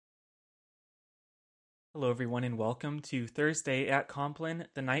Hello, everyone, and welcome to Thursday at Compline,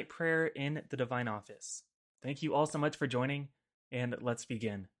 the night prayer in the Divine Office. Thank you all so much for joining, and let's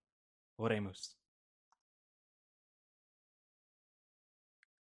begin. Oremus.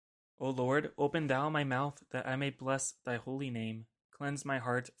 O Lord, open thou my mouth, that I may bless thy holy name. Cleanse my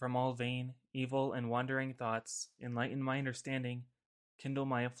heart from all vain, evil, and wandering thoughts. Enlighten my understanding. Kindle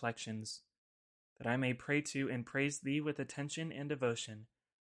my afflictions, that I may pray to and praise thee with attention and devotion,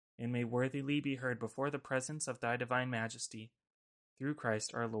 and may worthily be heard before the presence of thy divine majesty. Through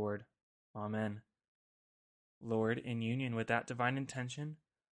Christ our Lord. Amen. Lord, in union with that divine intention,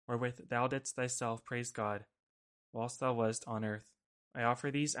 wherewith thou didst thyself praise God, whilst thou wast on earth, I offer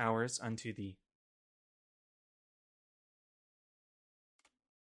these hours unto thee.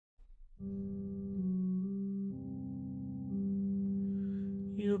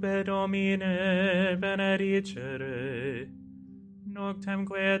 Iube Domine benedicere, noctem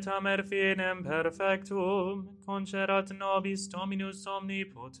quietam et finem perfectum, concedat nobis Dominus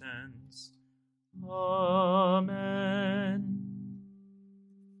omnipotens. Amen.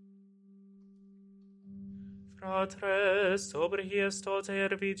 Fratres, sobrius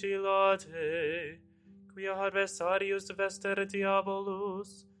toter vigilate, quia adversarius vestere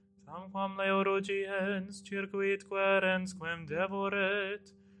diabolus, tamquam leo rugiens, circuit querens quem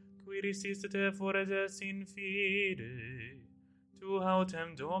devoret, qui resistit foredes in fide. Tu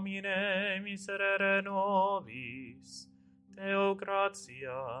autem Domine miserere nobis, Deo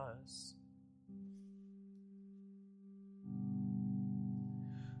gratias.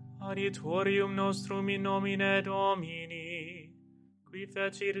 Adiutorium nostrum in nomine Domini, qui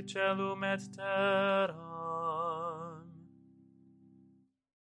fecit celum et terram.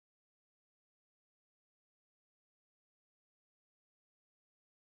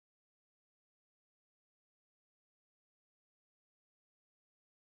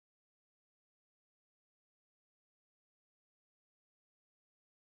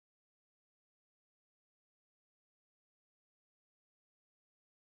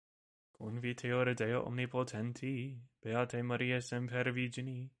 Conviteor Deo omnipotenti, Beate Maria semper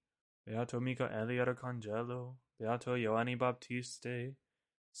Virgini, Beato Michaeli Arcangelo, Beato Ioanni Baptiste,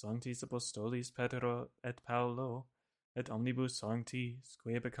 Sanctis Apostolis Petro et Paulo, et omnibus sanctis,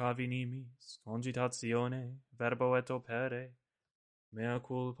 quae peccavi nimis, cogitatione, verbo et opere, mea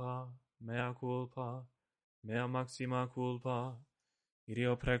culpa, mea culpa, mea maxima culpa,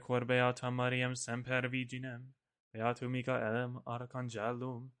 ideo precor Beatam Mariam semper Virginem, Beatum Michaelem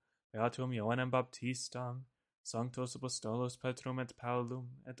Arcangelum, Beatum Ioannem Baptistam, Sanctos Apostolos Petrum et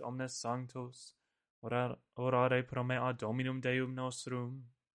Paulum, et omnes sanctos, orare pro mea Dominum Deum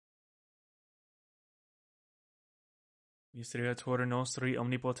nostrum. Miseriator nostri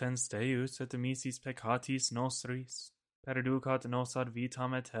omnipotens Deus, et missis peccatis nostris, perducat nos ad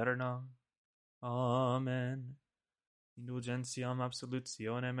vitam aeternam. Amen. Indulgentiam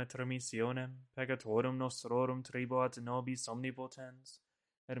absolutionem et remissionem, peccatorum nostrorum tribuat nobis omnipotens,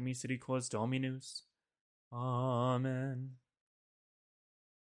 et misericors Dominus. Amen.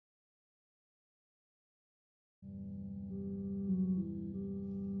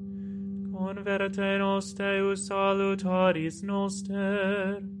 Converte nos Deus salutaris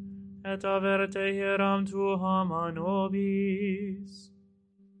noster, et averte hieram tuam a nobis.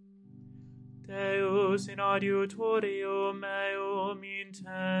 Deus in adiutorium meum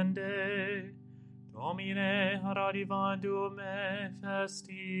intende, Domine radivandum me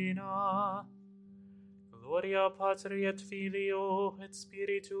festina. Gloria Patri et Filio et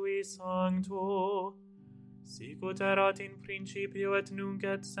Spiritui Sancto, sicut erat in principio et nunc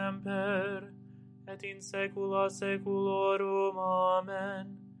et semper, et in saecula saeculorum.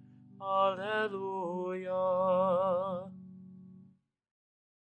 Amen. Alleluia.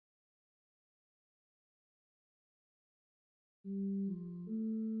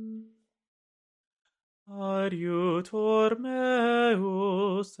 Adiutor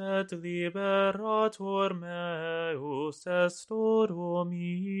meus et liberator meus est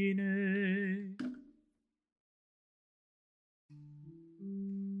Domine.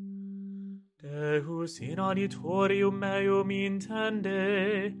 Deus in auditorium meum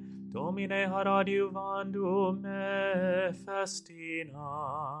intende, Domine adiuvandum me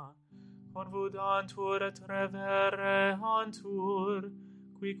festina. Confudantur et revereantur,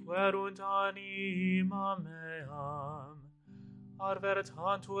 qui querunt anima meam.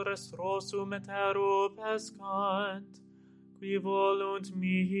 Advertantur est rosum et erubescant, qui volunt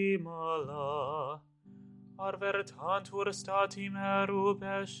mihi mala. Advertantur statim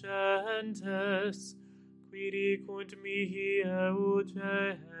erubescentes, qui dicunt mihi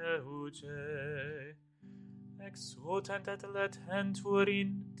euge, euge. Exultant et latentur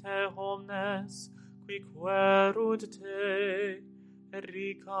in te omnes, qui querunt te,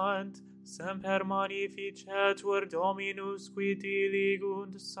 ericant semper magnificetur Dominus qui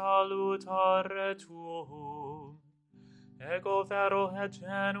diligunt salutare tuum. Ego vero et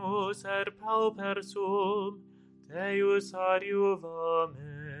genus et pauper sum, Deus adiuva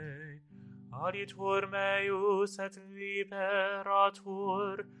me, aditur meus et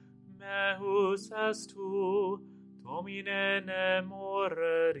liberatur meus est tu, Domine ne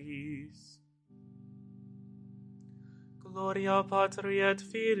moreris. Gloria Patri et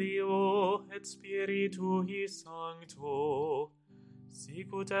Filio et Spiritui Sancto,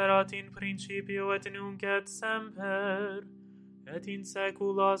 sicut erat in principio et nunc et semper, et in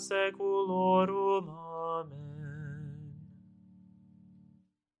saecula saeculorum. Amen.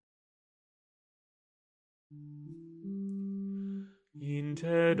 In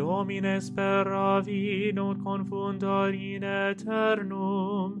te, Domine, speravi, non confundar in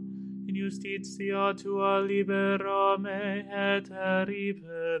aeternum, in justitia tua libera me et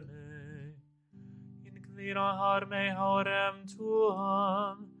eripe me. Inclina har me haurem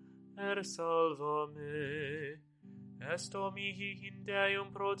tuam, salva me. Esto mihi in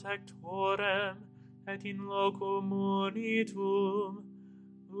Deum protectorem, et in locum unitum,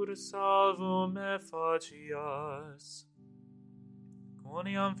 salvum me facias.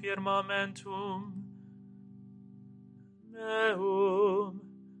 Coniam firmamentum meum,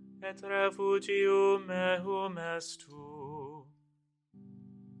 et refugium meum est tu.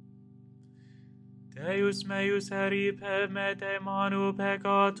 Deus meus eripe me de manu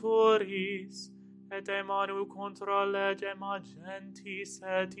peccatoris, et de manu contra legem agentis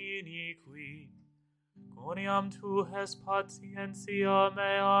et iniqui. Coniam tu hes patientia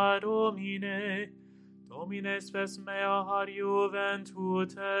mea, Domine, Domine spes mea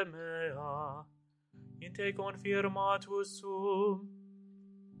adiuventute mea, in te confirmatus sum,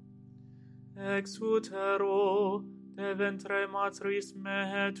 ex utero de ventre matris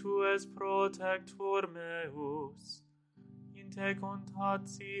meae tu es protector meus, in te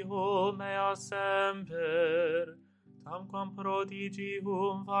contatio mea semper, tamquam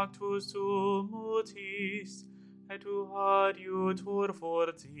prodigium factus sum mutis, et tu adiutur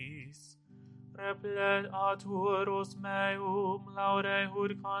fortis. Repleatur os meum laude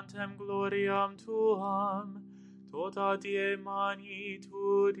cantem gloriam tuam, tota die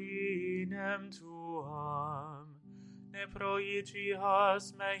magnitudinem tuam. Ne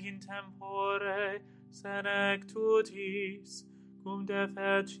proigias me in tempore senectutis, cum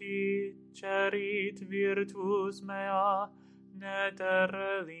defecerit virtus mea, ne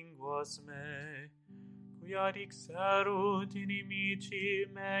terre linguas me. Quia dixerunt inimici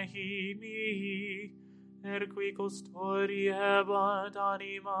mihi, erqui custori hebant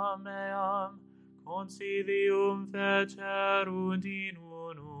anima meam, consilium fecerunt in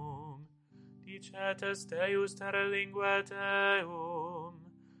unum. Dicetes Deus terre lingue Deum,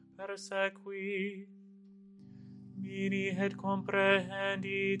 persequi, vini et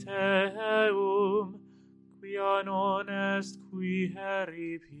comprehendi Deum, quia non est qui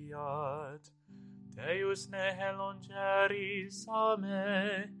heripiat. Deus ne longeris a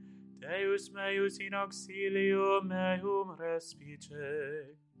me, Deus meus in auxilium meum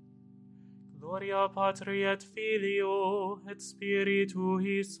respice. Gloria Patri et Filio et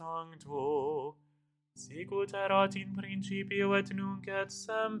Spiritui Sancto, sicut erat in principio et nunc et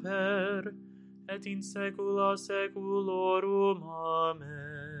semper, et in saecula saeculorum.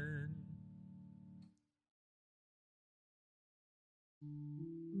 Amen.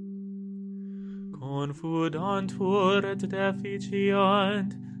 Confudantur et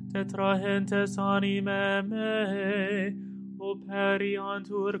deficiant tetrahentes anime me,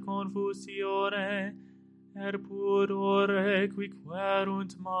 operiantur confusione, pudore qui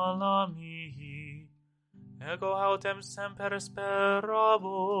querunt mala mihi. Ego autem semper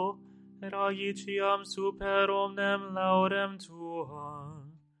sperabo, et aiciam super omnem laudem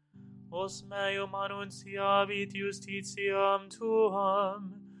tuam. Os meum annunciavit justitiam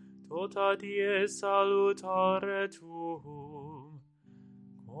tuam, tota die salutare tuum.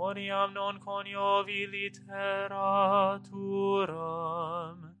 Quoniam non coniovi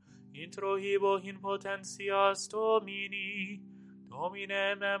literaturam, introhibo in potentias Domini,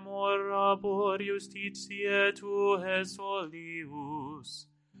 Domine memorabor justitiae tuae solius.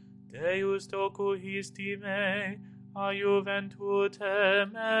 Deus docuisti me, aiuventute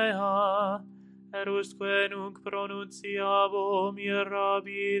mea, erusque nunc pronunciabo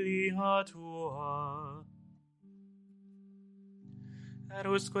mirabilia tua.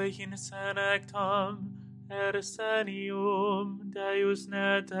 Erusque in senectam senium Deus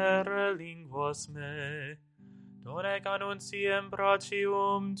ne terre linguas me, donec annunciem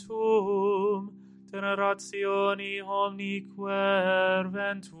bracium tuum, generationi omnique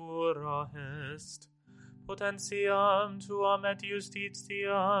ventura est. Potentiam tuam et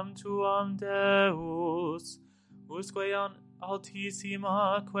justitiam tuam Deus, usque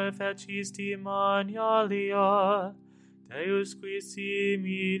altissima que fecisti manialia, Deus qui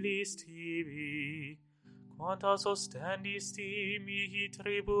similis tibi, quanta sostendisti mihi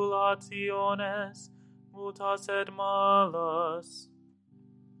tribulationes, mutas et malas,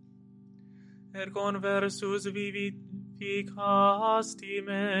 et conversus vivificasti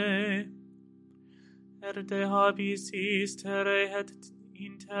me, et de habisis terre et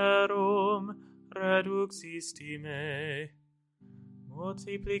interum reduxisti me.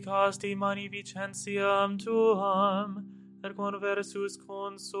 Multiplicasti magnificentiam tuam, et conversus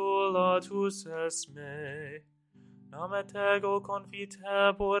consolatus es me. Namet ego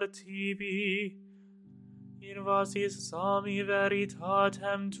confitebor tibi, invasis salmi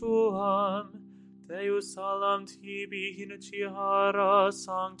veritatem tuam, Deus salam tibi iniciara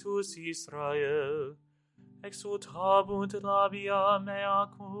sanctus Israel. Exultabunt labia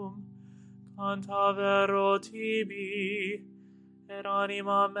meacum, cantavero tibi, et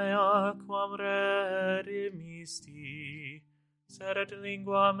anima mea quam redimisti, sed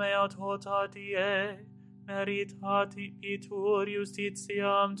lingua mea tota die meritabitur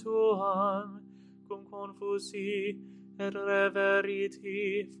justitiam tuam, cum confusi et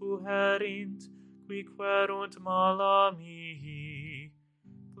reveriti fuerint, qui querunt mala mihi.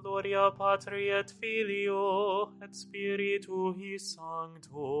 Gloria Patri et Filio et Spiritui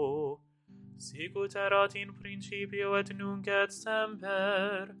Sancto, sicut erat in principio et nunc et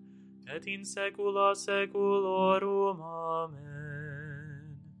semper, et in saecula saeculorum. Amen.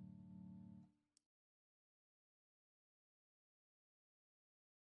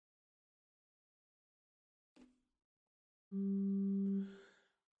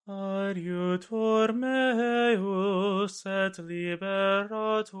 Adiutor meus et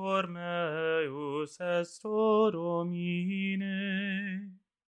liberator meus est o Domine.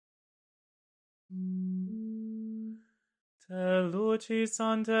 Te lucis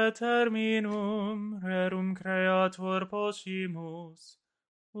ante terminum rerum creator poscimus,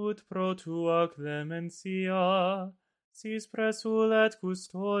 ut pro tua clementia, sis presul et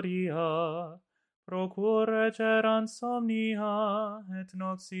custodia, procurre gerant somnia, et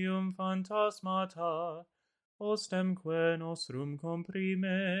noxium phantasmata, ostemque nostrum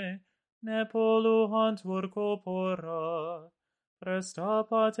comprime, ne polluantur corpora, presta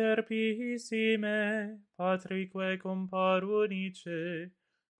pater pissime, Patrique cum par unice,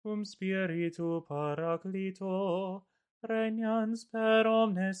 cum spiritu paraclito, regnans per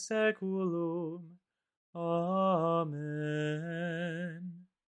omnes saeculum. Amen.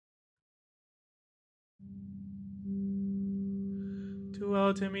 Tu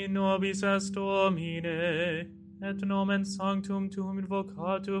autem in nobis est Domine, et nomen sanctum tuum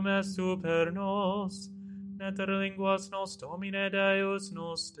invocatum est super nos, neter linguas nos Domine Deus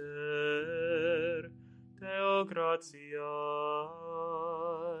noster, Deo gratias.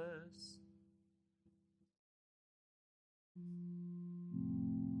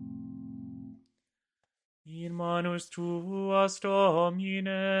 In manus tuas,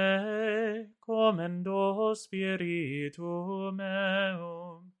 Domine, commendo spiritum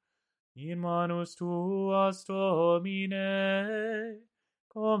meum. In manus tuas, Domine,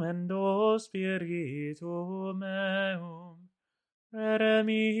 commendo spiritum meum.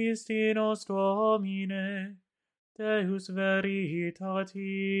 Redemisti nos, Domine, Deus veritatis,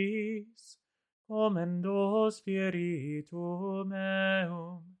 commendo spiritum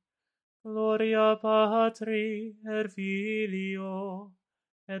meum. Gloria Patri et Filio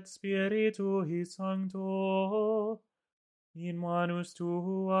et Spiritui Sancto, in manus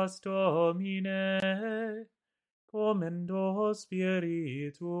tuas, Domine, commendo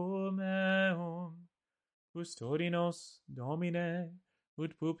spiritum meum. Custodi nos, Domine,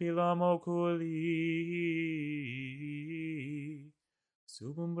 ut pupillam oculi,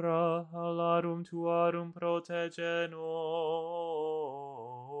 sub umbra alarum tuarum protege nos.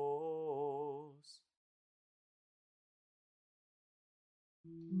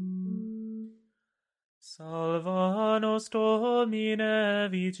 Salva nos, Domine,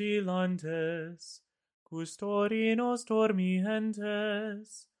 vigilantes, custodi nos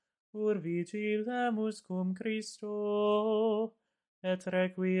dormientes, ur vigilemus cum Christo, et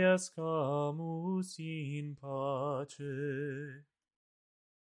requiescamus in pace.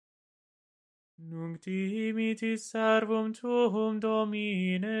 Nunc dimitis servum tuum,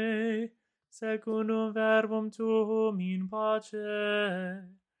 Domine, secundum verbum tuum in pace,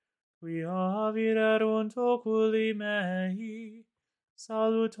 quia viderunt oculi mei,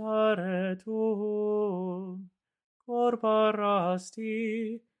 salutare tuum,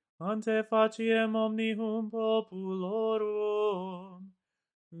 corporasti ante faciem omnium populorum,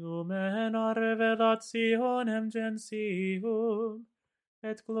 lumen a revelationem gentium,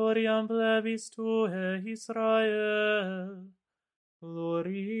 et gloriam plebis tuae Israel.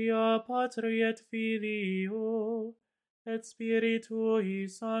 Gloria Patri et Filio, et Spiritui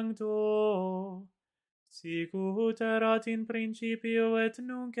Sancto, sicut erat in principio et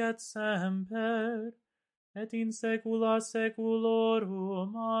nunc et semper, et in saecula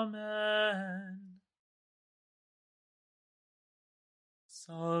saeculorum. Amen.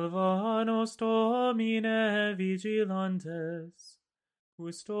 Salva nos Domine vigilantes,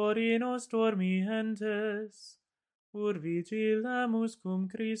 custori nos dormientes, ut vigilemus cum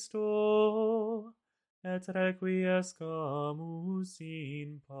Christo, et requiescamus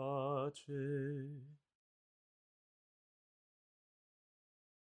in pace.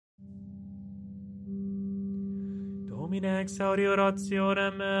 Domine exaudi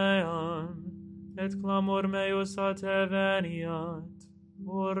orationem meam, et clamor meus a te veniat.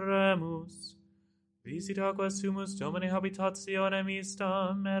 Oremus. Visita quas sumus Domine habitationem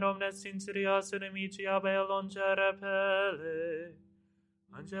istam, et omnes insidias inimici abe longere pelle.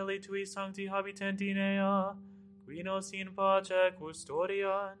 Angeli tui sancti habitent in ea, qui nos in pace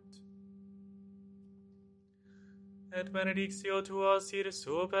custodiant. Et benedictio tua sit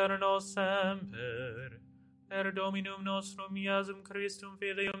super nos semper, per Dominum nostrum Iesum Christum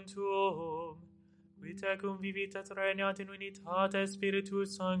Filium tuum, qui tecum vivit et regnat in unitate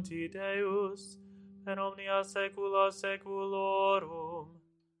Spiritus Sancti Deus, per omnia saecula saeculorum.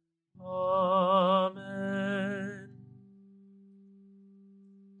 Amen.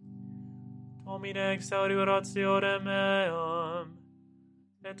 Domine exaudi orationem meam,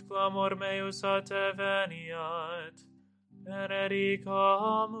 et clamor meus a te veniat.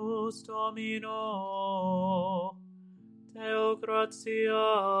 Benedicamus Domino, Deo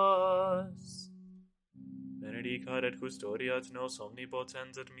gratias. Benedicat et custodiat nos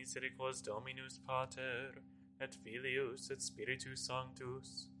omnipotens et misericordias Dominus Pater, et Filius et Spiritus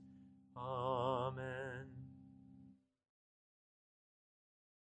Sanctus. Amen.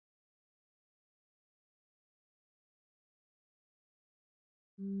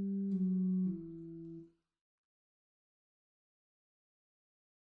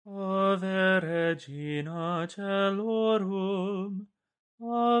 Ave Regina Celorum,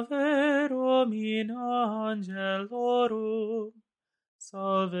 Ave Domina Angelorum,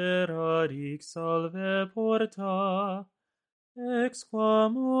 Salve radix, salve porta, ex qua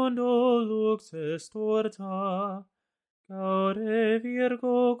mundo lux est orta, Gaude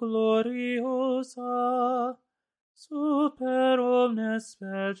Virgo gloriosa, super omnes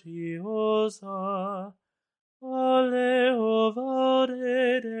speciosa, Aleo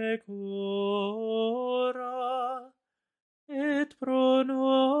vaude decora, et pro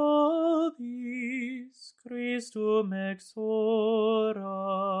nobis Christum exora.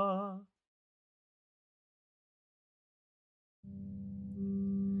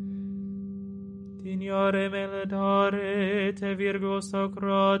 Dignare me laudare te Virgo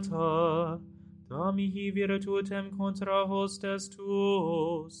sacrata, da mihi virtutem contra hostes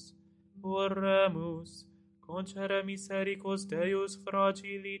tuos. Oremus, concede misericors Deus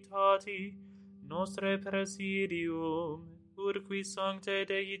fragilitati nostre presidium, ut qui sancte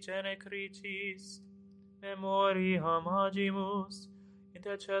Dei genetricis, memoriam agimus,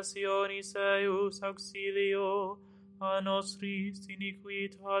 intercessionis eius auxilio, a nostris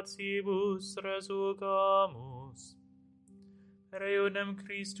iniquitatibus resurgamus. Per eundem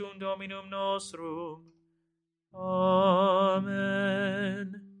Christum Dominum nostrum.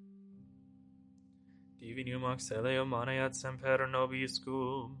 Amen. Divinium auxilium maneat semper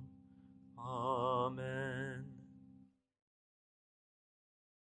nobiscum. Amen.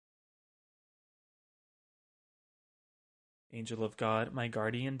 Angel of God, my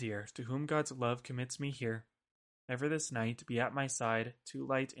guardian dear, to whom God's love commits me here, ever this night be at my side, to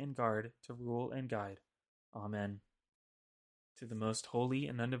light and guard, to rule and guide. Amen. To the most holy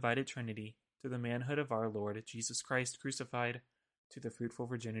and undivided Trinity, to the manhood of our Lord Jesus Christ crucified, to the fruitful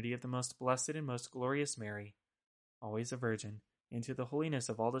virginity of the most blessed and most glorious Mary, always a virgin, and to the holiness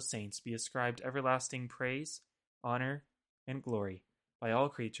of all the saints be ascribed everlasting praise, honor, and glory by all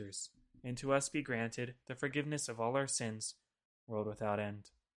creatures, and to us be granted the forgiveness of all our sins, world without end.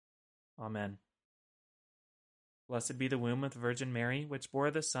 Amen. Blessed be the womb of the Virgin Mary, which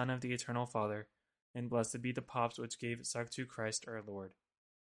bore the Son of the Eternal Father, and blessed be the paps which gave suck to Christ our Lord.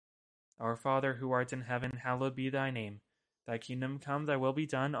 Our Father, who art in heaven, hallowed be thy name. Thy kingdom come, thy will be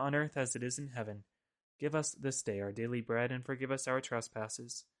done, on earth as it is in heaven. Give us this day our daily bread, and forgive us our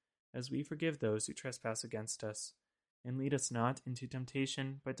trespasses, as we forgive those who trespass against us. And lead us not into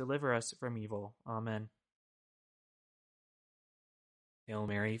temptation, but deliver us from evil. Amen. Hail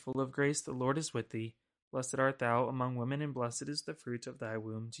Mary, full of grace, the Lord is with thee. Blessed art thou among women, and blessed is the fruit of thy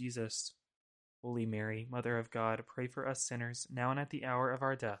womb, Jesus. Holy Mary, Mother of God, pray for us sinners, now and at the hour of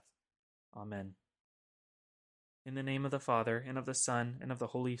our death. Amen. In the name of the Father, and of the Son, and of the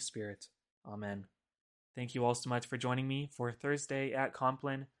Holy Spirit. Amen. Thank you all so much for joining me for Thursday at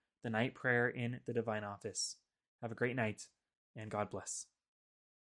Compline, the night prayer in the Divine Office. Have a great night, and God bless.